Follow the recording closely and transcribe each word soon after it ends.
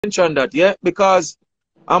mention that, yeah, because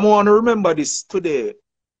I want to remember this today.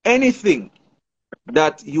 Anything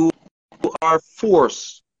that you are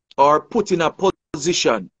forced or put in a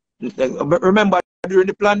position, remember during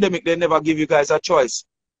the pandemic, they never give you guys a choice.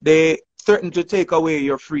 They threaten to take away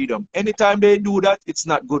your freedom. Anytime they do that, it's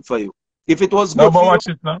not good for you. If it was No, good but for you, watch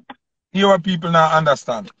it now. Here what people now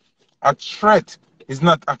understand. A threat is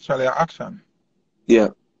not actually an action. yeah,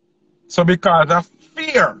 So because of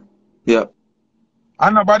fear, yeah,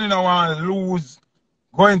 and nobody no want to lose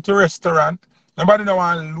going to restaurant, nobody no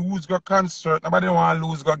want to lose go concert, nobody no want to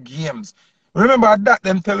lose go games. Remember that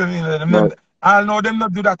them telling you them, right, I'll know them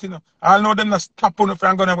not do that, I'll know them not stop on if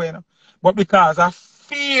I'm gonna win. But because of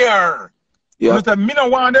fear. yeah, You say, me no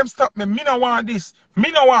want them stop me, me no want this, me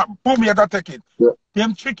no want boom, you gotta take it. yeah.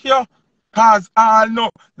 Them trick you, cause I know.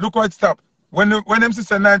 Look how it stop. When them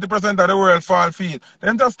say 90% of the world fall field,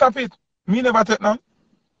 then just stop it. Me never take none.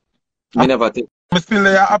 Me never think. I'm still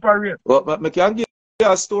there operate. But me can give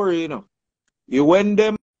you a story, you know. You when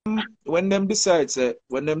them decide say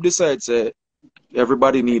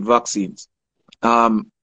everybody need vaccines.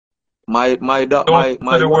 Um, Don't my say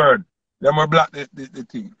the young word. Them will block the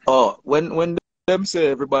thing. oh when them say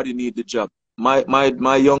everybody need the job.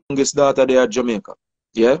 My youngest daughter they are Jamaica,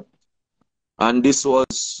 yeah, and this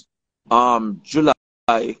was July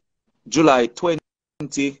July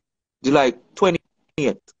 20 July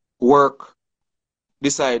 28th. Work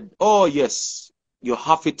decide, oh yes, you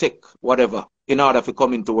have to take whatever in order to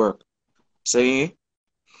come into work. See,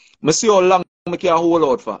 me see how long me can hold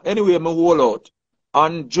out for. Anyway, me hold out.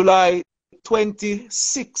 On July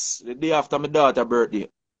 26th, the day after my daughter's birthday,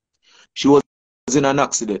 she was in an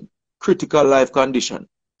accident, critical life condition.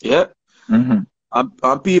 Yeah, Mm-hmm.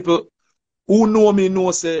 and people who know me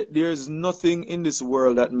know say there's nothing in this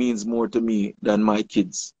world that means more to me than my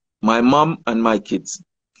kids, my mom and my kids.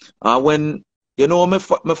 And when you know me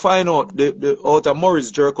find out the out of Morris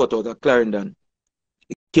jerk out of Clarendon,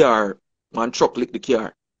 car, one truck lick the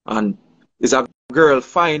car. And is a girl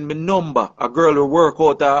find me number. A girl who work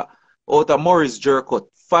out of Morris Jerkut.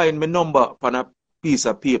 Find me number on a piece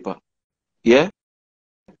of paper. Yeah?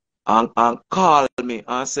 And call me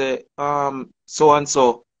and say, so and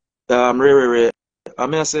so, Ray.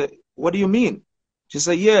 I say, what do you mean? She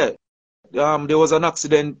said, yeah, there was an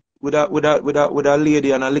accident with a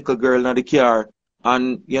lady and a little girl in the car.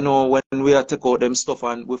 And you know, when we take out them stuff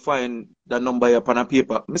and we find the number upon a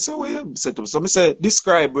paper, I say, well, so I say,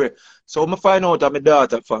 describe where. So I find out that my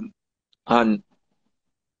daughter from. And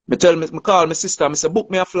me call my sister, I say,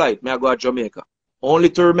 book me a flight, me I go to Jamaica.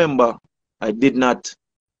 Only to remember I did not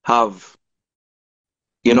have,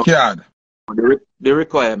 you The know, card. the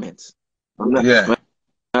requirements. Yeah.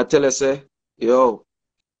 I tell her, say, yo,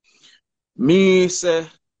 me say,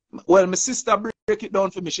 well, my sister break it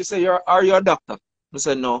down for me. She say, are you a doctor? I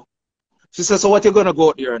said, no. She said, so what you gonna go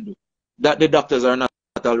out there and do? That the doctors are not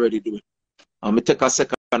already doing. And me take a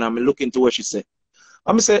second and me look into what she said.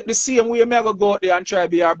 And me say, the same way me go out there and try to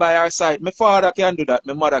be her by her side. My father can do that,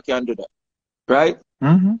 my mother can do that. Right?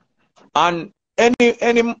 Mm-hmm. And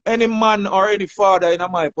any man or any father in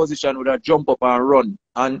my position would have jump up and run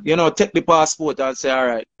and you know take the passport and say, all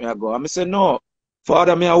right, me I go. And me say, no,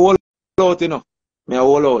 father, me I hold out, you know. Me I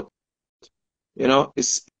hold out. You know,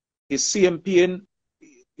 it's same pain.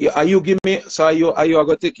 Are you give me so are you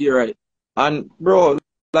gonna take it right? And bro,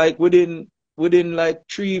 like within like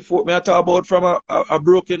 3, 4, me I talk about from a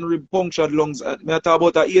broken rib punctured lungs. Me I talk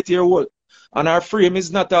about a 8-year-old. And our frame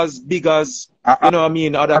is not as big as you know what I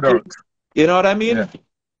mean, other Adult. kids. You know what I mean? Yeah.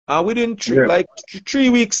 And within Yeah. 3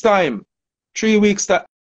 weeks time, 3 weeks time.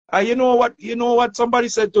 And you know what somebody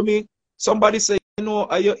said to me? Somebody said, you know,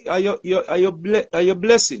 are your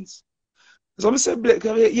blessings? So I said,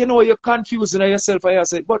 you know, you're confusing yourself. And I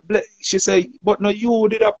said, but she said, but no, you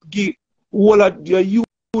did have give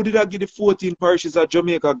you did have give the 14 parishes at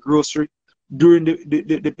Jamaica grocery during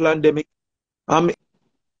the pandemic.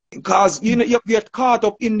 Because you know you get caught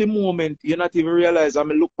up in the moment, you not even realize. I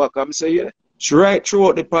mean, look back, I'm say, yeah, it's right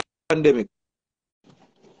throughout the pandemic,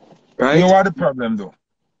 You know right? what the problem though?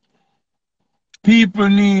 People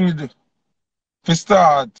need to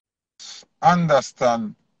start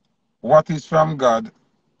understand what is from God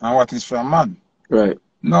and what is from man. Right.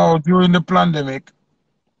 Now during the pandemic,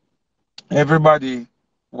 everybody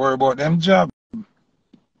worry about them job.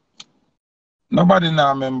 Nobody now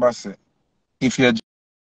remember say if you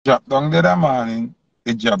drop down there that morning,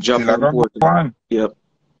 the job Job still a go important. on. Yep.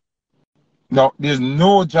 No, there's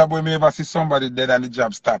no job where me ever see somebody dead and the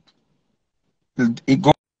job stop. It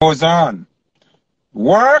goes on.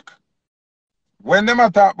 Work, when them a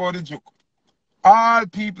talk about the joke, all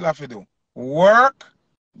people have to do. Work,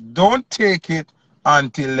 don't take it,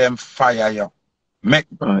 until them fire you. Make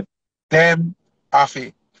Right. them have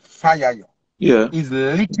a fire you. Yeah. It's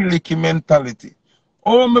licky mentality.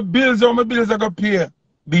 All my bills I go pay.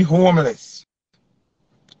 Be homeless.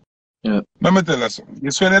 Yeah. Let me tell you something.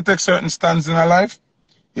 You see when you take certain stands in a life,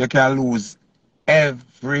 you can lose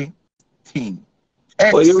everything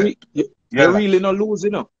But except your you're really life. not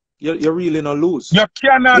losing, you know. You're really not lose. You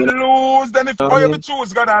cannot You know lose. Then if what I all you be mean?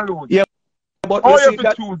 choose, gotta lose. Yeah, but you All you see be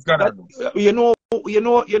that choose, gotta that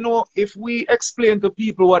lose. if we explain to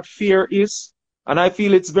people what fear is, and I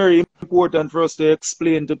feel it's very important for us to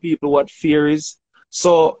explain to people what fear is.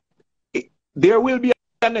 So there will be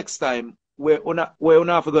a next time where we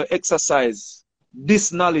have to exercise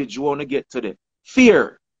this knowledge we want to get today.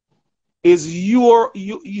 Fear is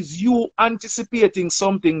you anticipating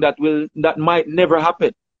something that might never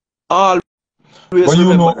happen. Always But you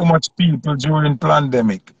remember know how that. much people during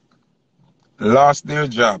pandemic lost their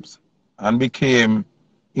jobs and became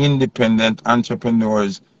independent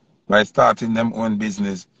entrepreneurs by starting them own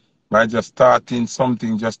business, by just starting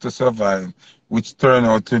something just to survive, which turned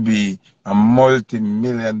out to be a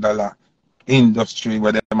multi-million-dollar industry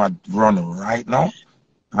where they might run right now.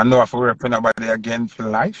 I know if we work for nobody again for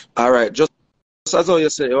life. All right, just as how you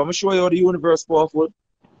say, I'm gonna show you how the universe powerful.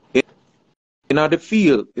 In the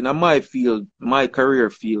field, in my field, my career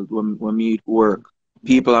field, when me work,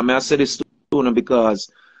 people, I mean, I say this to them because,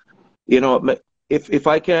 you know, if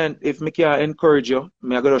me can encourage you,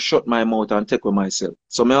 me I gotta shut my mouth and take with myself.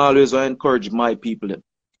 So me always want to encourage my people them.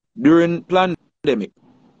 During pandemic,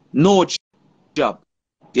 no job,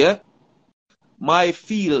 yeah, my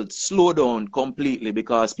field slowed down completely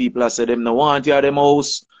because people have said them no want you at them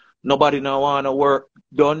house, nobody no want to work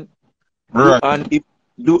done. Right. And if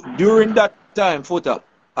during that time, Foota,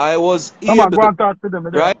 I was I'm going to able, go and talk to them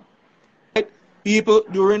right? again. People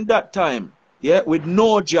during that time, yeah, with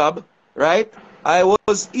no job, right? I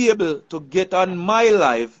was able to get on my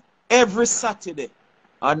live every Saturday.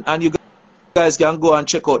 And you guys can go and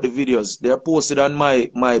check out the videos. They're posted on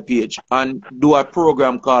my page and do a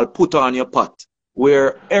program called Put On Your Pot,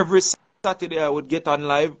 where every Saturday I would get on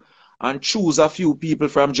live and choose a few people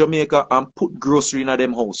from Jamaica and put grocery in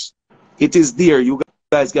them house. It is there. You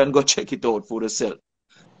guys can go check it out for yourself.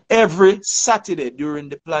 Every Saturday during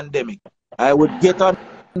the pandemic, I would get on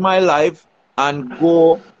my live and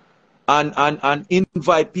go and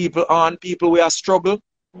invite people who are struggle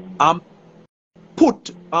and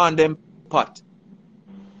put on them pot.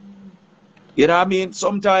 You know what I mean?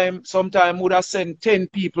 Sometime would have sent 10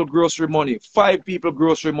 people grocery money, 5 people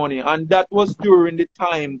grocery money. And that was during the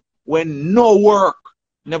time when no work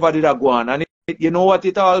never did I go on. And you know what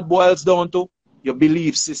it all boils down to? Your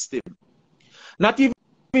belief system. Not even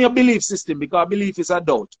your belief system, because belief is a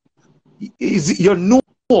doubt. Is you know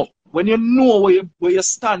when you know where you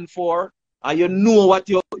stand for and you know what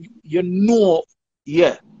you know,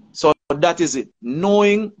 yeah. So that is it.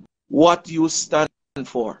 Knowing what you stand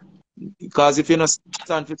for. Because if you not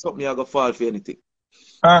stand for something, you're gonna fall for anything.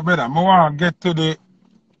 Brother, I want to get to the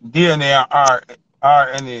DNA or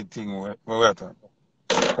RNA thing we're talking.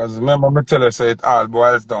 Because remember, me tell you, say it all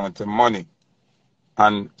boils down to money.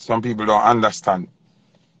 And some people don't understand.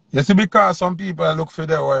 You see, because some people look for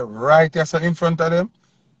their way right as in front of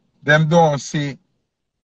them don't see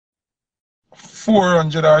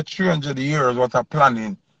 400 or 300 years what are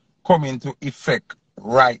planning come into effect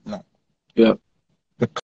right now. Yeah. The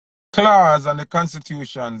clause and the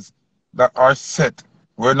constitutions that are set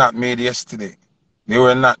were not made yesterday. They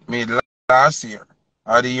were not made last year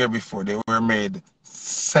or the year before. They were made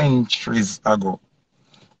centuries ago.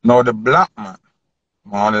 Now the black man,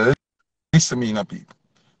 listen to me, now, people.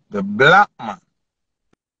 The black man,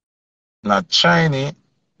 not Chinese,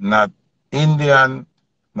 not Indian,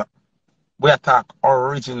 not, we attack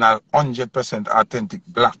original 100% authentic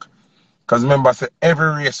black. Because remember, I said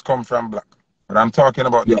every race come from black. But I'm talking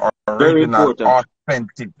about Yeah. the Very original important.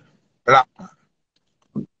 authentic black man.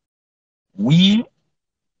 We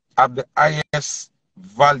have the highest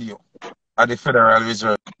value of the Federal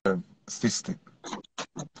Reserve System.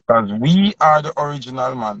 Because we are the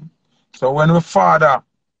original man. So when we father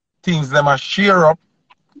things them a share up,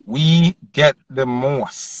 we get the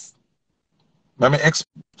most. Let me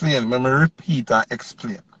explain, let me repeat and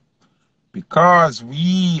explain. Because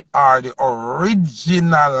we are the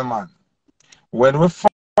original man. When we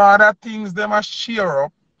father things them a share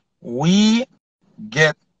up, we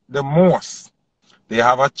get the most. They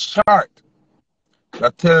have a chart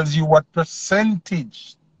that tells you what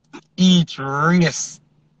percentage each race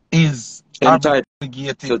is Entitled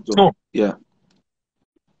obligated to. to. Yeah.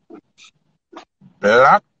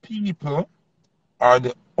 Black people are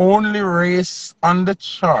the only race on the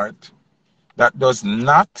chart that does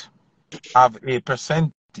not have a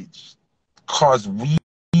percentage, because we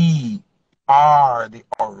are the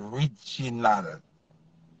original.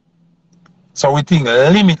 So we think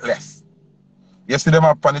limitless. You see them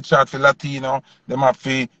up on the chart for Latino, them up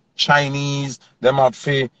for Chinese, them up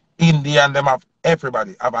for Indian, them up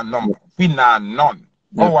everybody have a number. We not none.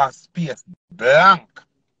 Our space blank.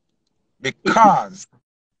 Because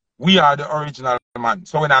we are the original man.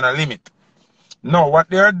 So we're not a limit. No, what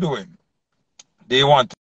they're doing, they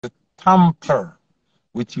want to tamper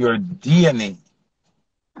with your DNA.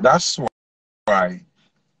 That's why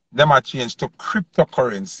them are changed to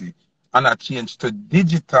cryptocurrency and are changed to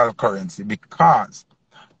digital currency, because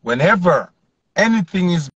whenever anything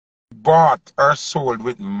is bought or sold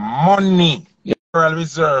with money, Federal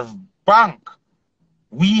Reserve Bank,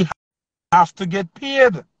 we have to get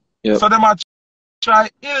paid. So them are try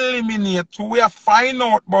eliminate to we find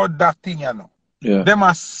out about that thing, you know. They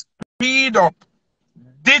must speed up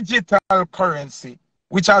digital currency,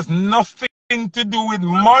 which has nothing to do with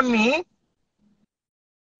money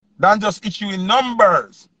than just issuing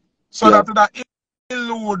numbers. So that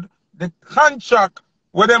include the contract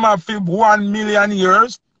where them have for 1 million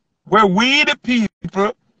years, where we the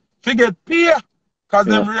people forget pay. Because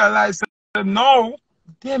them realize that no,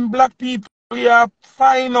 them black people we are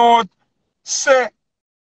find out say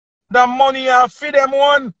the money are for them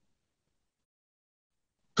one.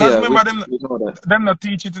 Because remember them not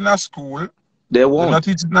teach it in a school. They won't. They not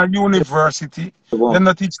teach it in a university. They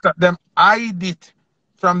not teach that them hide it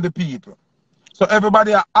from the people. So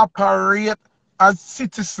everybody operate as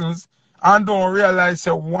citizens and don't realize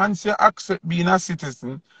that once you accept being a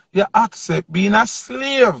citizen, you accept being a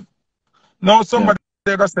slave. Now somebody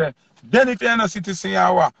gonna say, then if you're not a citizen, you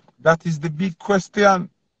what? That is the big question.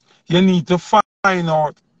 You need to find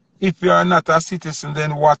out if you are not a citizen,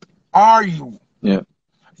 then what are you?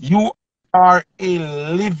 You are a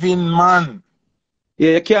living man.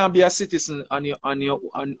 You can't be a citizen on your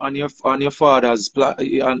father's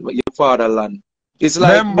fatherland. It's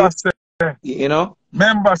like you know.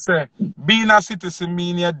 Remember say, being a citizen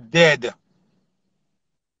means you're dead.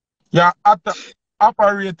 You're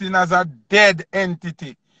operating as a dead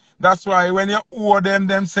entity. That's why when you owe them,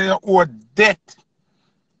 them say you owe debt.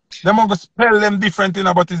 Them going to spell them different,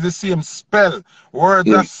 but it's the same spell. Words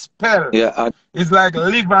are spell. It's like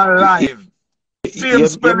live and live. Same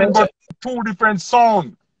spelling, but two different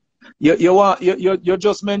sounds. You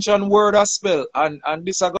just mentioned word as spell, and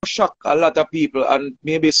this is going to shock a lot of people, and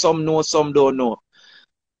maybe some know, some don't know.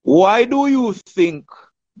 Why do you think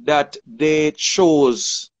that they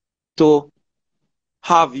chose to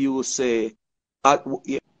have you say,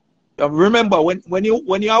 remember, when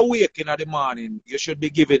you awake in the morning, you should be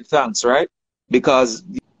giving thanks, right? Because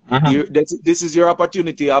this is your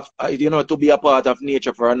opportunity of to be a part of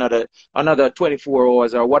nature for another 24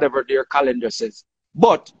 hours or whatever their calendar says.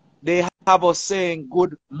 But they have us saying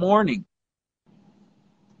good morning.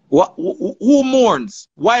 Who mourns?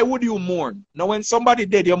 Why would you mourn? Now, when somebody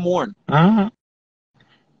dead, you mourn. All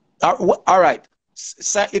right.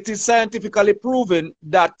 It is scientifically proven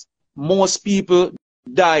that most people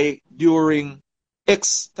die during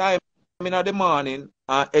X time in the morning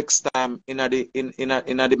and X time in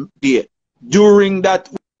the day. During that,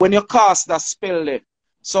 when you cast that spell there.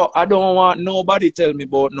 So I don't want nobody tell me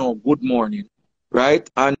about no good morning, right?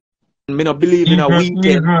 And me not believe in a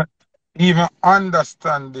weekend. Even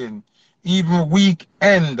understanding, even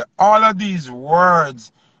weekend, all of these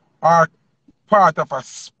words are part of a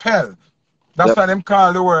spell. That's why them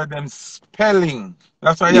call the word them spelling.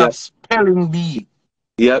 That's why you have spelling bee.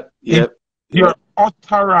 Your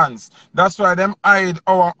utterance. That's why them hide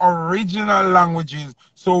our original languages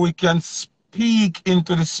so we can speak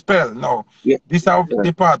into the spell. Now, this is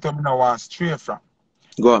the part of me now want to stray from.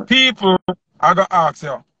 Go on. People are going to ask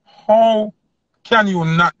you, how can you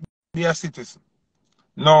not be a citizen?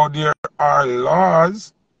 Now, there are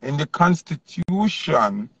laws in the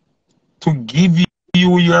Constitution to give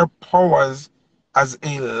you your powers as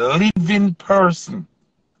a living person.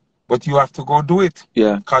 But you have to go do it.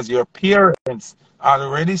 Because your parents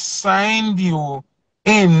already signed you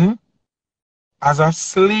in as a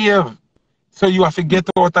slave. So you have to get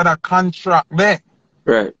out of that contract there.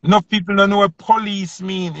 Right. Enough people don't know what police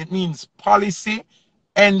mean. It means policy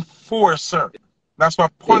enforcer. That's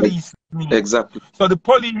what police means. Exactly. So the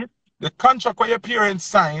police, the contract where your parents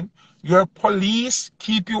sign, your police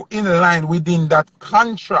keep you in line within that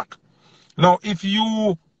contract. Now, if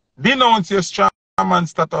you denounce your strong man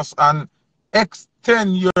status and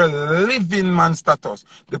extend your living man status,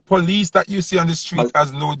 the police that you see on the street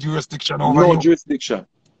has no jurisdiction over you. No jurisdiction.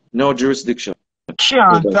 No jurisdiction.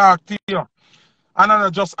 Can't talk to you. And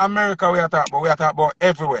not just America we are talking about, we are talking about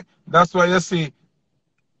everywhere. That's why you see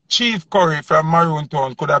Chief Curry from Maroon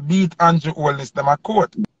Town could have beat Andrew Holmes them a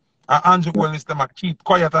court. And Andrew Holmes them a keep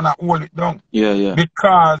quiet and a hold it down. Yeah, yeah.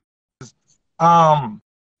 Because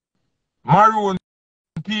Maroon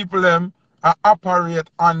people them operate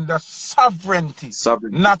under sovereignty,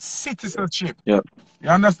 not citizenship. Yeah. You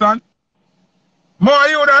understand? More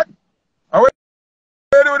you that? How you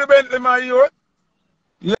do the Bentley, my youth?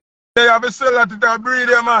 Yeah, you have to sell that to the breed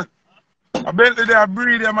there, man. A Bentley they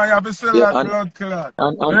breed there, man. You have to sell that blood clot.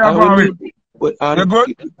 And you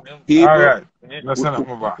good? People, all right. Listen up,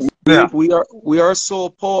 my boss. Yeah. We are so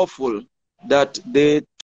powerful that they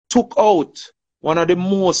took out one of the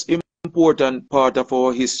most important part of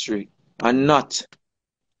our history and not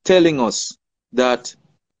telling us that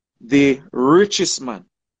the richest man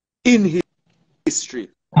in history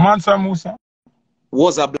Mansa Musa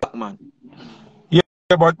was a black man. Yeah,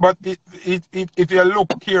 but if you look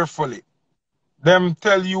carefully, them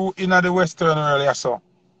tell you in the Western world, so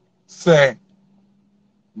say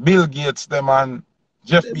Bill Gates, them and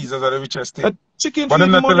Jeff Bezos are the richest thing. Chicken but feed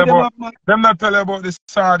them not money tell about them not tell about the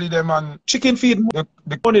Saudi them and chicken feed the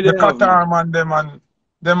money they Qatar man them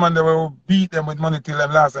and they will beat them with money till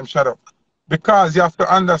them last them shut up. Because you have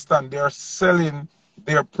to understand they are selling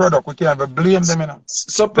their product. We can't even blame them, you know.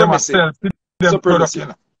 Supremacy. They must sell them product, you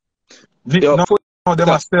know. They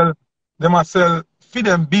must sell for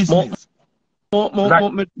them business.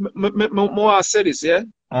 More say this, yeah?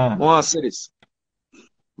 More say this.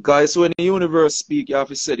 Because when the universe speak, you have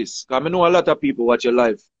to say this. Because I know a lot of people watch your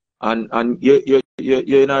life and you're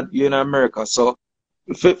in America. So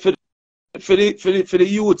for the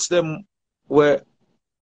youths them were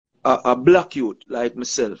a black youth like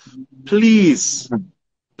myself, please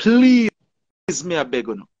me I beg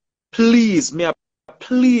you, please me I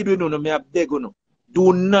plead with you, me I beg you,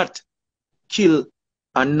 do not kill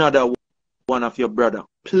another one of your brother.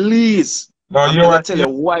 Please. No, I'm gonna tell you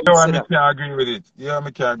why you say that. I can't agree with it. Yeah,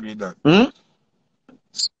 I can't agree with that.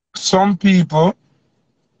 Some people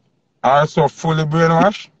are so fully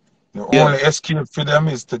brainwashed, the only escape for them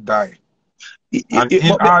is to die. And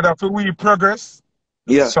in order for we progress,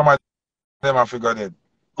 some of them have forgot it.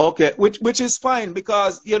 Okay, which is fine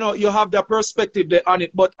because you know you have the perspective there on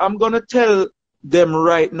it, but I'm gonna tell them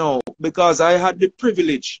right now because I had the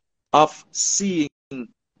privilege of seeing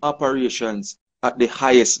operations at the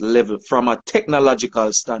highest level from a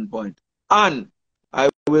technological standpoint. And I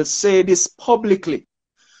will say this publicly.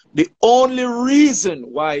 The only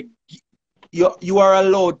reason why you are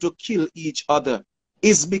allowed to kill each other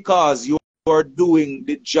is because you are doing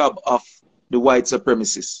the job of the white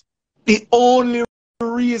supremacists. The only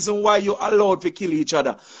reason why you're allowed to kill each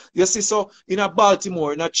other. You see, so in a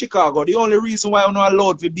Baltimore, in a Chicago, the only reason why you're not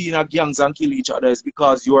allowed to be in a gangs and kill each other is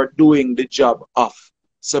because you are doing the job of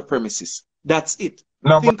supremacists. That's it.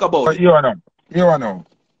 No, think about it. You know.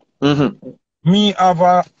 Me have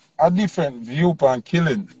a different view on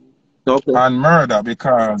killing and murder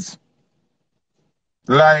because,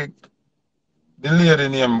 like the lady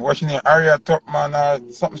name, what's she name, Harriet Tubman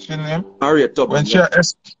or something she name? Harriet Tubman.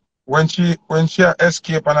 When she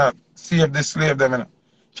escaped and saved the slave them, you know,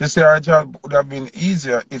 she said her job would have been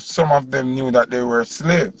easier if some of them knew that they were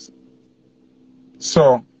slaves.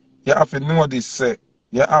 So you have to know this.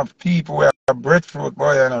 You have people who have breadfruit,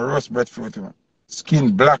 boy, and a roast breadfruit, you know.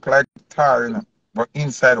 Skin black like tar, you know, but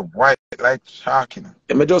inside white like shark, you know.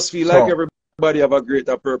 I just feel like everybody have a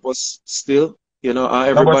greater purpose still, you know,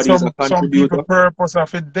 everybody is a contributor. Some people purpose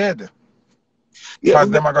of it dead. Because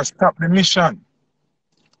them are going to stop the mission.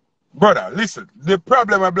 Brother, listen, the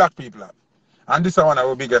problem with black people have, and this is one of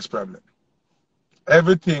our biggest problems.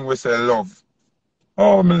 Everything we say love.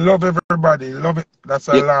 Oh, I love everybody, love it. That's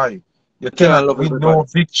a lie. You can't win no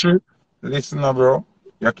victory. Listen, bro.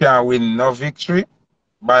 You can't win no victory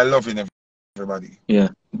by loving everybody. Yeah.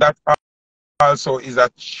 That also is a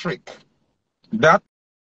trick. That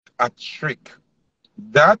a trick.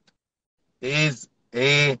 That is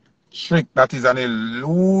a trick. That is an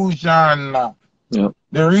illusion. Yeah.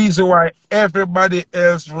 The reason why everybody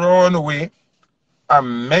else run away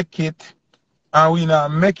and make it, and we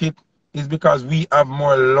not make it, is because we have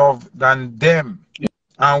more love than them. Yeah.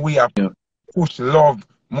 And we have pushed love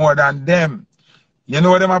more than them. You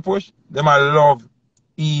know what them are push? Them are love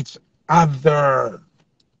each other.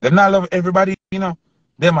 Them not love everybody, you know.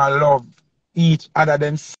 Them are love each other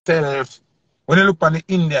themselves. When you look on the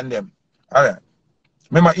Indian them, alright.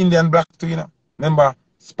 Remember Indian black too, you know. Remember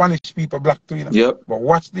Spanish people black too, you know. Yep. But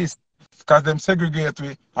watch this. Because them segregate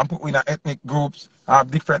we and put in ethnic groups,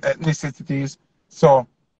 have different ethnicities. So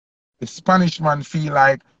the Spanish man feel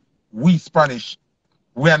like we Spanish,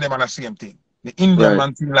 we and them on the same thing. The Indian Right.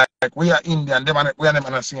 man feel like we are Indian, we are them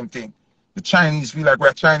on the same thing. The Chinese feel like we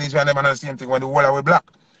are Chinese, we are them on the same thing when the whole are we black.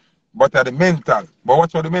 But the mental. But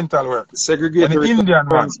what's how the mental work? When the Segregated Indian man,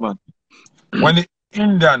 returns, man. when the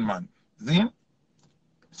Indian man, see,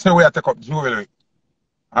 say we are take up jewelry.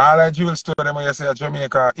 All the jewel store them when you say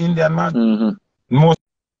Jamaica, Indian man. Most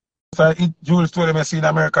of the jewel store them you see in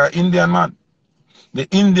America, Indian man. The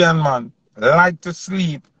Indian man like to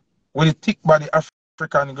sleep with the thick body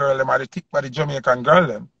African girl them or the thick body Jamaican girl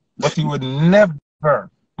them, but he would never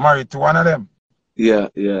marry to one of them. Yeah,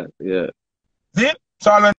 yeah, yeah. See?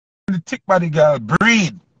 So when the thick body girl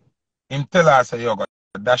breed, him tell her, say, yo, go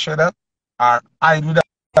dash her that, or hide with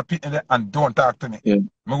that pit there and don't talk to me. Yeah.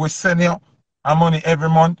 Me will send you a money every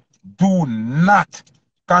month. Do not.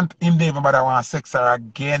 Can't him even bother want sex her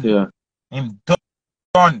again. Yeah. Him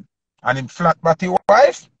done. And him flat body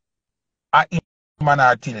wife, I him man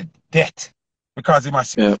her till death. Because he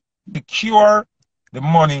must secure the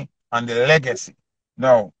money and the legacy.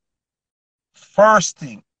 Now, first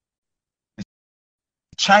thing, the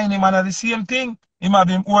Chinese man are the same thing. Him have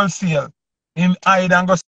him wholesale. Him hide and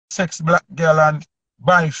go sex black girl and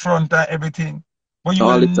buy front and everything. But you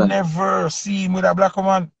All will the time. never see him with a black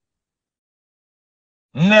woman.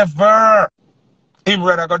 Never. Him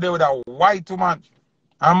rather go there with a white woman.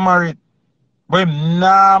 I'm married. But him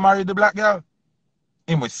nah marry the black girl.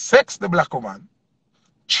 Him will sex the black woman.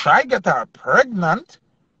 Try get her pregnant.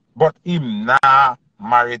 But him nah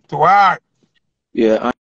married to her.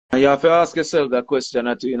 Yeah, and you have to ask yourself that question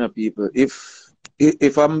to inner people. If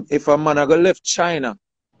a man I go left China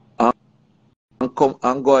and come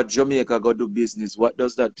and go to Jamaica go do business, what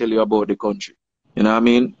does that tell you about the country? You know what I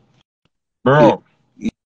mean? Bro.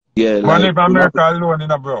 Yeah, Man, like if America alone,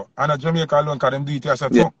 bro, and Jamaica alone, can them do it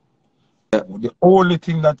yourself too. The only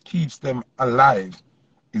thing that keeps them alive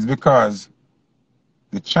is because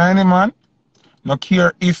the Chinese man no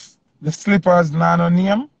care if the slippers not no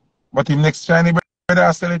name, but the next Chinese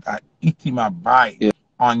brother sell it and eat him a buy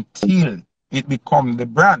until it become the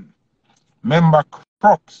brand. Remember,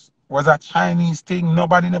 Crocs was a Chinese thing.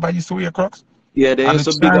 Nobody never used to wear Crocs. Yeah, they And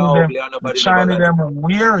used to big and ugly and the nobody never Chinese got it. them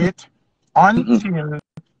wear it until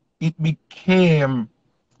it became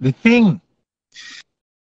the thing.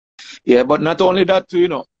 Yeah, but not only that too, you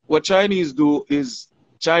know, what Chinese do is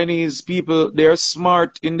Chinese people, they're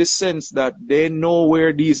smart in the sense that they know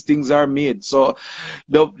where these things are made. So,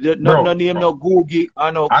 no name, no Googie,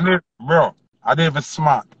 I know. Bro, are they even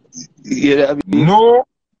smart? Yeah, I mean,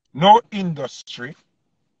 no industry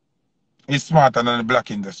is smarter than the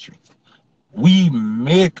black industry. We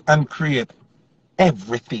make and create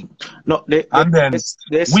everything. No, And then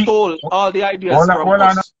they stole all the ideas from hold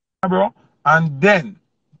on, us. bro. And then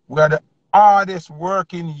we are the hardest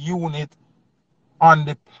working unit on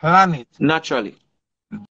the planet. Naturally.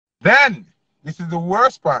 Then, this is the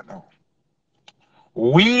worst part now.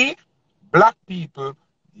 We, black people,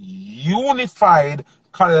 unified,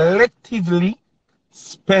 collectively,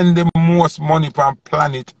 spend the most money on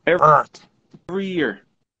planet Earth. Every year.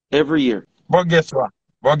 Every year. But guess what?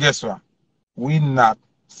 We not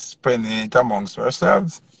spending it amongst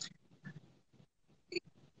ourselves.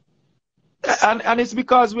 And it's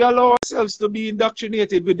because we allow ourselves to be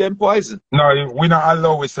indoctrinated with them poison. No, we not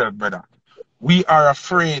allow ourselves, brother. We are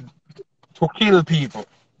afraid to kill people.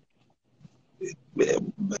 This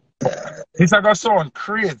is going to sound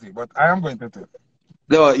crazy, but I am going to tell you.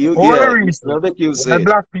 No, The reason why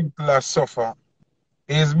black people are suffer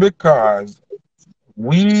is because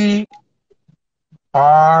we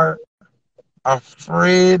are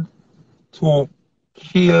afraid to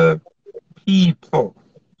kill people.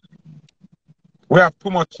 We have too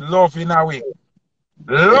much love in our way.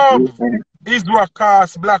 Love is what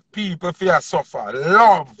causes black people to suffer.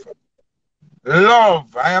 Love.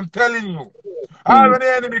 Love. I am telling you. All when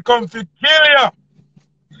the enemy comes to kill you,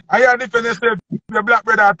 I hear different say, your black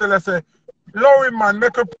brother tell us, say, love him, man,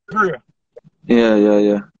 make a prayer.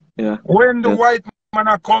 Yeah. When the white man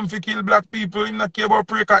come to kill black people, him not care about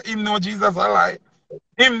prayer because him know Jesus alive.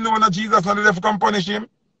 Him know that Jesus not there to come punish him.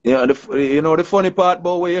 Yeah, you know the funny part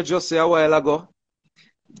about what you just said a while ago?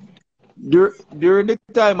 During the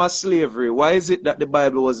time of slavery, why is it that the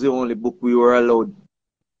Bible was the only book we were allowed?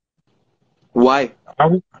 Why?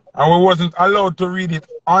 And we wasn't allowed to read it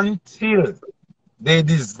until they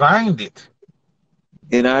designed it.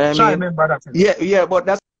 You know what I mean? Remember that. Yeah, but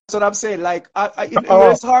that's what I'm saying. Like,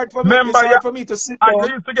 it's hard for me. It's hard for me to sit down.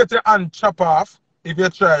 You used to get your hand chopped off if you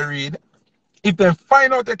try to read. If they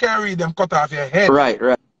find out they can't read, them cut off your head. Right.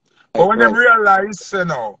 But when they realize, you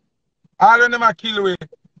know, all of them are kill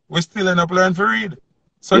we still end up learning to read.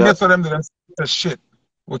 So guess what them do? They say, shit,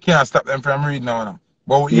 we can't stop them from reading now.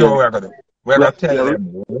 But we are going to do. we're going to tell them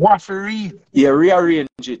what to read. Yeah, rearrange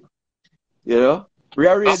it. You know?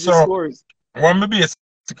 Rearrange the So, stories. what me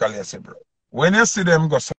basically I say, bro, when you see them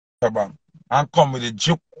go suburban and come with a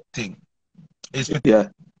juke thing, it's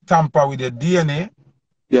to tamper with the DNA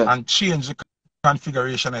and change the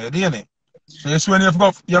configuration of your DNA. So it's when you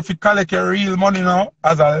have to collect your real money now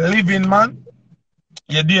as a living man,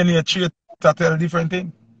 your DNA trait to tell different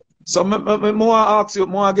thing. So I more ask you,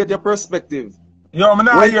 more get your perspective. Yo, I'm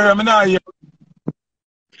not here, I'm not here.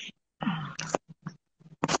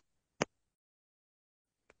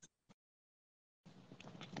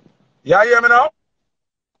 You hear me now?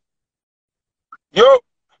 Yo.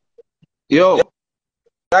 Yo. You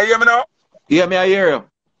hear me now? Yeah, me I hear you.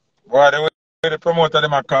 Boy, the promoter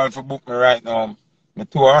them a call for book me right now. Me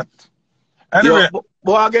too hot. Anyway. Yo,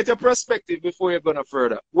 but I get your perspective before you're gonna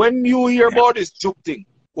further. When you hear about this juke thing,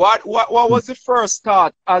 what was the first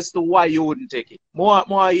thought as to why you wouldn't take it?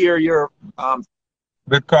 More hear your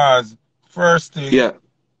Because first thing,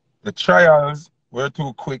 the trials were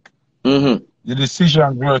too quick. Mm-hmm. The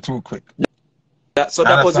decisions were too quick. So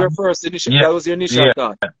that was your first initial. That was your initial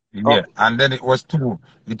thought. Yeah, and then it was too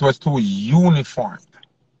uniform.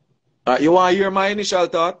 You want to hear my initial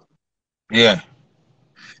thought? Yeah.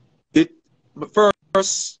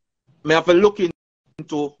 First, me have to look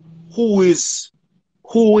into who is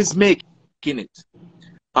making it.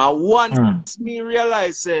 And once me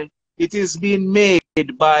realize it is being made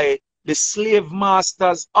by the slave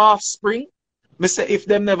master's offspring, me say if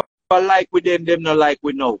them never like with them not like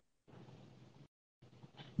we know.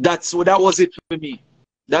 That was it for me.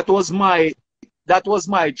 That was my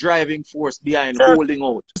driving force behind holding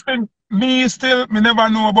out. Me never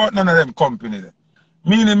know about none of them company there.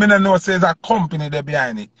 Meaning me don't know say there's a company there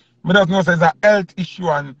behind it. Me just know say there's a health issue,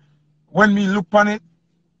 and when me look on it,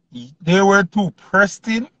 they were too pressed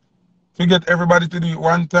in to get everybody to do it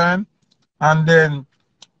one time. And then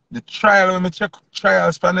the trial, when me check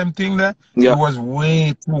trials for them thing there, it was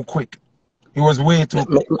way too quick. It was way too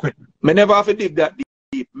quick. Me never have to dig that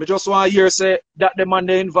deep. Me just want to hear say that the man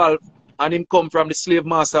they involved and him come from the slave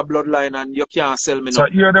master bloodline and you can't sell me so now.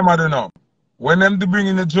 So hear them I don't know. When them do bring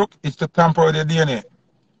in the joke, it's to tamper with the DNA.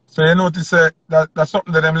 So you notice that's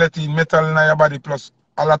something that them let in metal in your body plus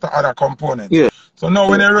a lot of other components. Yeah. So now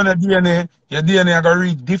when you run a DNA, your DNA are going to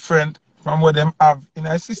read different from what them have in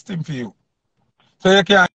a system for you. So you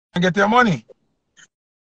can't get your money.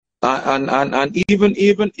 And even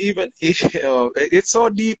it's so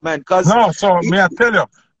deep, man. No, so may I tell you,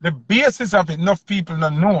 the basis of it, enough people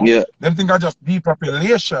don't know. Yeah. Them think I just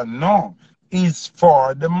depopulation. No, it's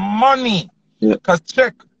for the money. Because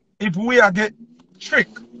check, if we are get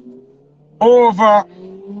tricked over,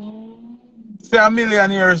 say, 1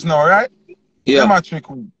 million years now, right? Yeah. Them a trick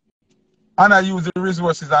we. And I use the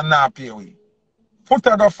resources and not pay we.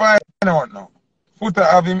 Foota go find out now. Foota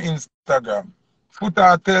have him Instagram.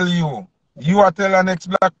 Foota tell you. You are tell the next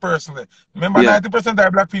black person. Remember 90% of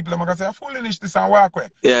the black people, I'm going to say, foolish this and walk away.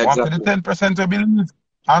 Yeah, exactly. Want the 10% to believe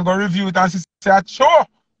and go review it and say, sure.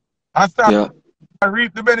 And start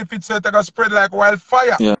reap the benefits so it's going to spread like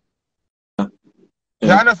wildfire. Yeah.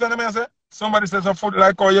 You understand what I say? Somebody says a food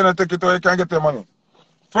like, oh, you don't take it or you can't get your money.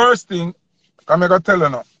 First thing, I'm going to tell you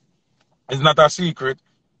now, it's not a secret.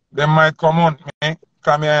 They might come on me,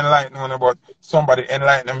 come here enlighten me about somebody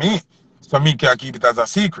enlightening me. So me can keep it as a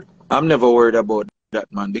secret. I'm never worried about that,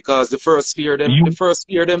 man, because the first fear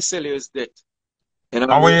them sell you is death. And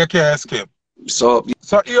where you can't escape. So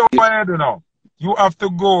here what you do now. You have to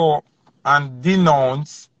go and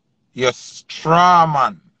denounce your straw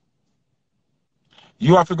man.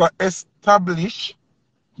 You have to go establish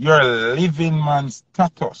your living man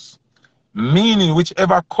status. Meaning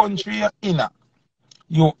whichever country you're in,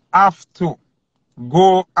 you have to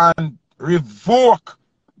go and revoke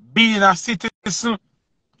being a citizen.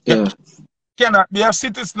 You cannot be a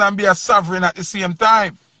citizen and be a sovereign at the same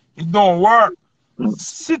time. It don't work.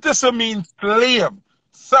 Citizen means slave.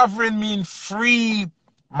 Sovereign means free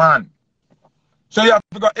man. So you have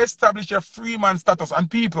to go establish your free man status. And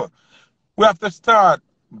people, we have to start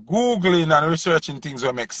Googling and researching things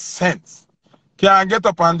that make sense. Can't get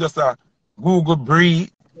up and just Google breathe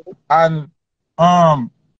and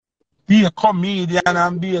be a comedian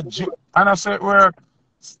and be a joke. And I said, well,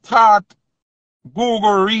 start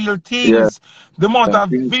Google real things. The amount of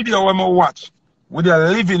video when we watch with your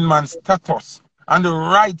living man status and the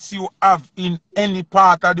rights you have in any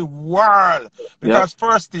part of the world. Because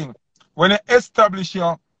first thing, when you establish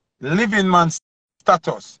your living man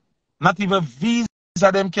status, not even visa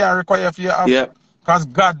them can require for you have. Because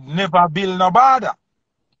God never build no border.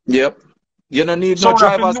 Yep. You don't need no So we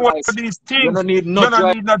have to driver's know license. these You things. don't need no You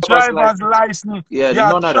don't need no driver's driver's license. license. Yeah, You're a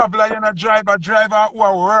none of that. traveler, you're a driver who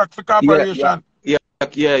are work for Yeah, yeah, corporation. yeah,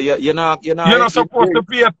 yeah, yeah. You're You're not, not supposed to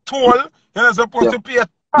pay a toll. You're not supposed yeah. to pay a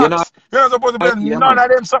You're not, tax. You're not supposed to pay yeah, none man.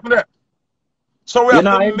 of them something there. So we You're have to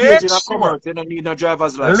not engaged make in a sure. commerce. You don't need no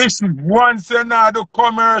driver's license. Listen, once you now do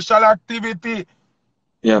commercial activity,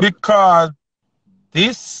 Yeah. because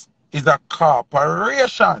this is a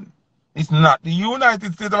corporation. It's not the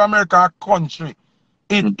United States of America a country.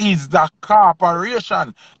 It Mm. is the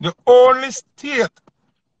corporation. The only state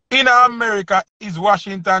in America is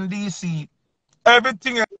Washington, D.C.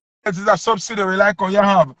 Everything else is a subsidiary, like how you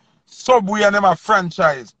have Subway and them a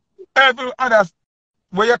franchise. Every other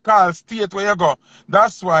where you call state where you go.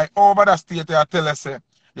 That's why over the state they tell us say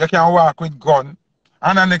you can walk with gun.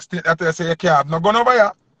 And the next state they tell us say you can't have no gun over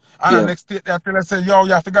here. And the Yeah. next state they tell us say yo,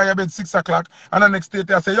 you have to go to your bed 6 o'clock. And the next state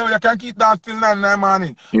they say yo, you can keep that till 9 in the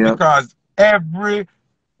morning. Yeah. Because every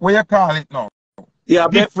where you call it now, Yeah.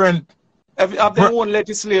 different Have their own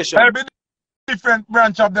legislation. every different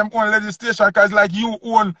branch of them own legislation, because like you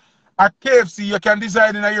own a KFC, you can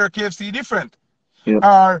decide in your KFC different. Yeah.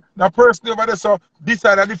 Or the person over there so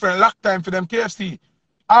decide a different lock time for them KFC.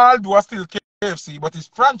 All do are still KFC, but it's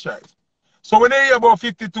franchise. So when they hear about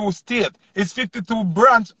 52 state, it's 52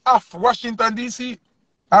 branch of Washington DC.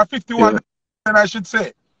 Or 51 Yeah. then I should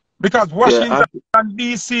say. Because Yeah. Washington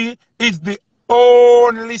DC is the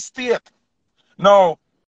only state. Now,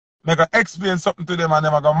 I'm going to explain something to them and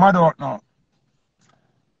they're going to mad out now.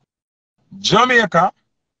 Jamaica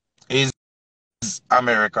is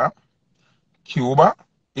America. Cuba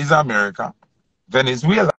is America.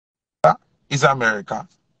 Venezuela is America.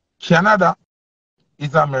 Canada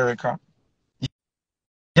is America.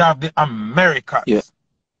 You have the Americas. Yeah.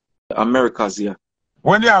 Americas, yeah.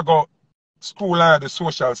 When you go school and the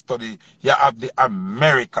social study, you have the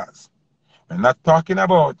Americas. We're not talking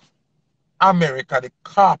about America, the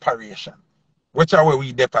corporation, which are where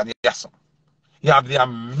we depend. Yes, you have the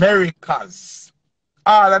Americas.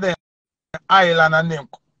 All of them island and them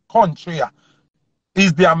country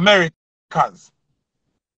is the Americas.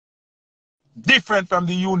 Different from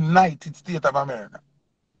the United States of America.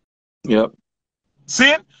 Yeah.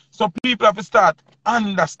 See? So people have to start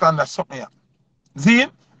understand that something here. See?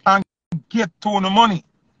 And get to the money.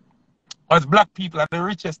 As black people are the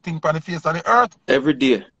richest thing on the face of the earth. Every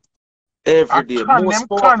day. Every day. Most Them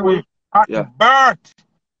powerful. at Yeah. birth.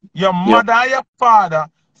 Your Yeah. mother and your father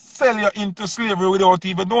sell you into slavery without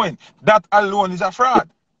even knowing. That alone is a fraud.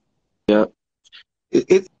 Yeah.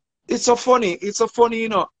 It's so funny. It's so funny, you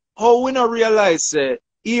know, how we not realize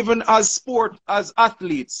even as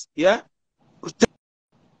athletes, yeah?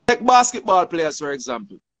 Take basketball players, for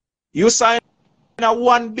example. You sign a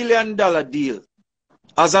 $1 billion deal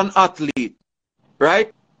as an athlete,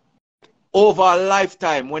 right? Over a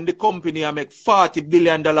lifetime when the company make $40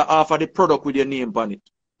 billion off of the product with your name on it.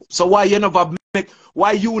 So why you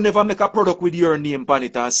never make a product with your name on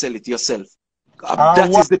it and sell it yourself? That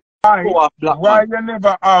is the power of black why man. you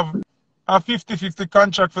never have a 50-50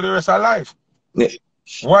 contract for the rest of life? Yeah.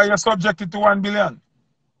 Why you subjected to 1 billion?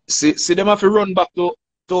 See them have to run back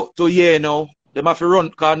to year now. Them have to run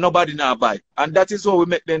because nobody now buy. And that is what we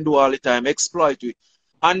make them do all the time, exploit it.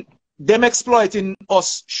 And them exploiting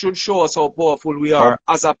us should show us how powerful we are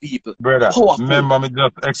as a people. Brother, Powerful. remember me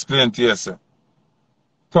just explain to you, sir.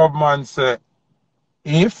 Tubman said,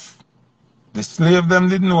 if the slave them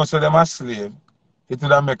didn't know so them a slave, it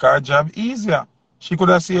would have make her job easier. She could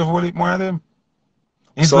have saved a whole lot more of them.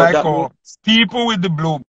 It's So like that people with the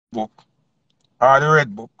blue book or the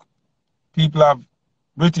red book, people have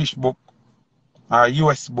British book or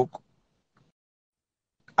US book.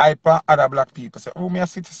 Hyper other black people say, oh, me a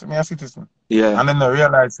citizen, me a citizen. yeah. And then they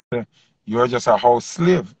realize you're just a house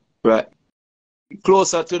slave. Right.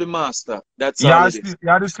 Closer to the master. That's all it is.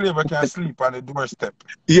 You're the slave who can sleep on the doorstep.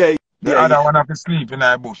 Yeah. The other one have to sleep in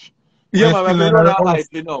the bush. Yeah, man, we run our life,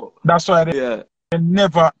 you know. That's why they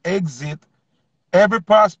never exit. Every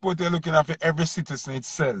passport you're looking at for every citizen, it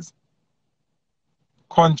says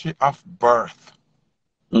country of birth.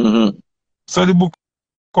 Mm-hmm. So the book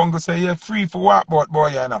Congo say you're free for what about boy,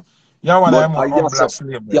 you know. You want to more humble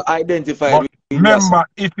slave. You identified but with remember,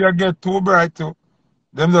 if you get too bright too,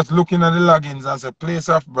 them just looking at the logins and say place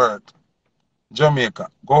of birth, Jamaica,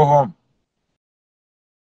 go home.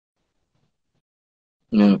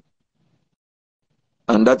 Yeah.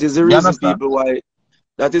 And that is the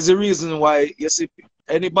reason why you see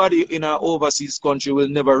anybody in an overseas country will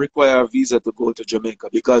never require a visa to go to Jamaica,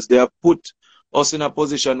 because they have put us in a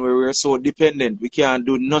position where we're so dependent. We can't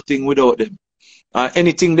do nothing without them.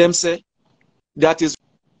 Anything them say, that is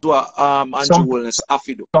what Andrew Some Holmes have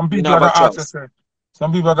to do. some You people have are a gonna ask choice. us,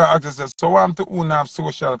 some people are gonna ask us, so what am to own have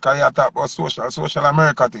social, because you talk about social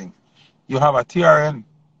America thing. You have a TRN.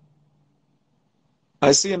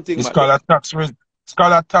 I same thing, It's man. called a it's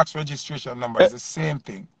called a tax registration number. It's the same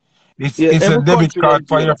thing. Yeah, It's a every debit country card them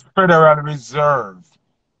for do your that. Federal Reserve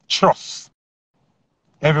trust.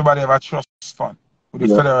 Everybody have a trust fund with the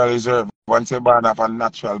Yeah. Federal Reserve once you're born of a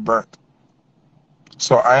natural birth.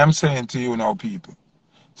 So I am saying to you now, people,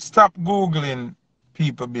 stop Googling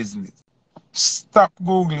people business. Stop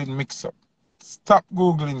Googling mix up. Stop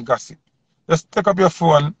Googling gossip. Just take up your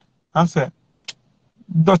phone and say,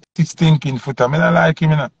 dirty stinking Foota. I don't like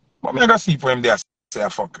him, you know. But I gotta see for him there say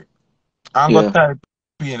fuck it. I'm gonna Yeah. type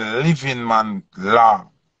in living man law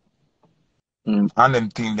Mm. and them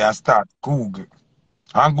thing they start Google.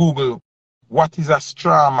 And Google what is a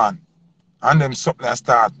straw man. And them something that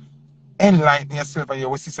start enlighten yourself and you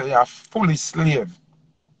will see say you're fully slave.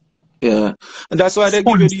 Yeah. And that's why they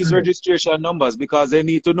give Fully you these slave. registration numbers because they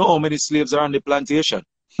need to know how many slaves are on the plantation.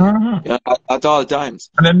 Mm-hmm. Yeah, at all times.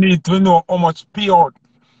 And they need to know how much payout.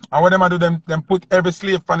 And what them do, them put every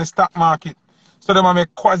slave on the stock market. So them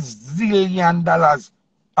make quadrillion dollars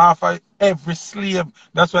off of every slave.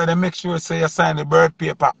 That's why they make sure say you sign the birth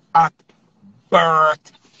paper at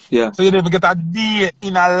birth. Yeah. So you never get a day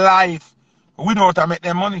in a life without to make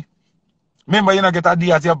them money. Remember, you don't get a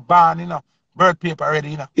day as you're born, you know, birth paper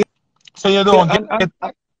ready, you know. So you Yeah, don't get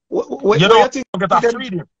and you what you don't think get a them,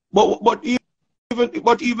 freedom.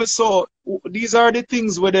 but even so, these are the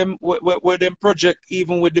things where them project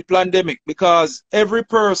even with the pandemic because every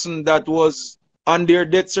person that was on their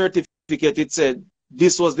death certificate it said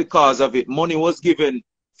this was the cause of it. Money was given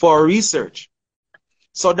for research.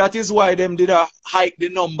 So that is why them did a hike the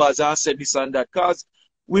numbers and said this and that. Because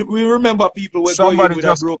we remember people were going in Somebody with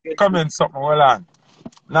a just broken foot. comment something, well on.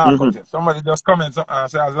 Nah, cut Mm-hmm. it. Somebody just comment something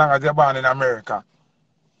and say as long as you're born in America.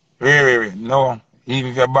 Wait. No.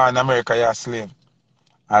 Even if you're born in America, you're a slave.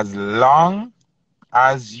 As long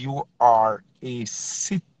as you are a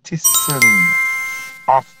citizen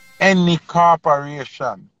of any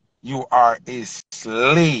corporation, you are a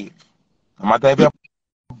slave. No matter if you're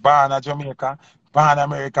born in Jamaica, born in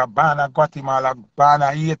America, born in Guatemala, born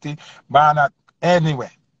in Haiti, born at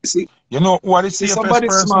anywhere. See, You know who are the see, safest somebody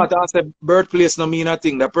person? smart and say birthplace no mean a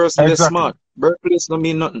thing. The person that's Exactly. smart. Birthplace no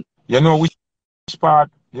mean nothing. You know which part,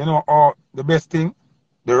 you know, or the best thing?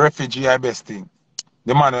 The refugee are best thing.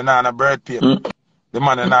 The man who not a birth paper. Mm. The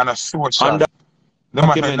man who not a social. The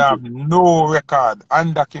man who have Undocumented. no record,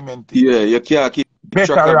 undocumented. Yeah, you can't keep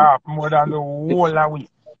track Better of it. off more than the whole of we.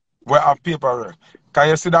 We have paperwork. Can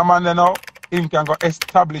you see that man there now? Him can go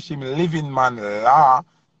establish him living man law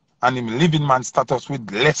and him living man status with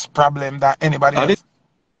less problem than anybody And else.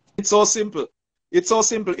 it's so simple. It's so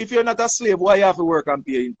simple. If you're not a slave, why you have to work and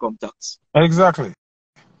pay income tax? Exactly.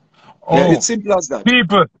 Yeah, Oh, it's simple as that.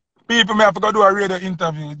 people, me have to go do a radio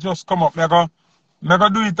interview. Just come up. Me go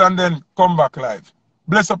do it and then come back live.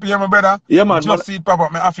 Bless up here, my brother. Yeah, Me man. just see it pop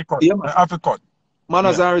up. Me have to cut. Yeah, Me man. have to cut.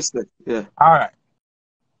 Manners Yeah. and respect. Yeah. All right.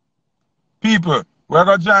 People, we're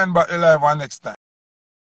going to join back live one next time.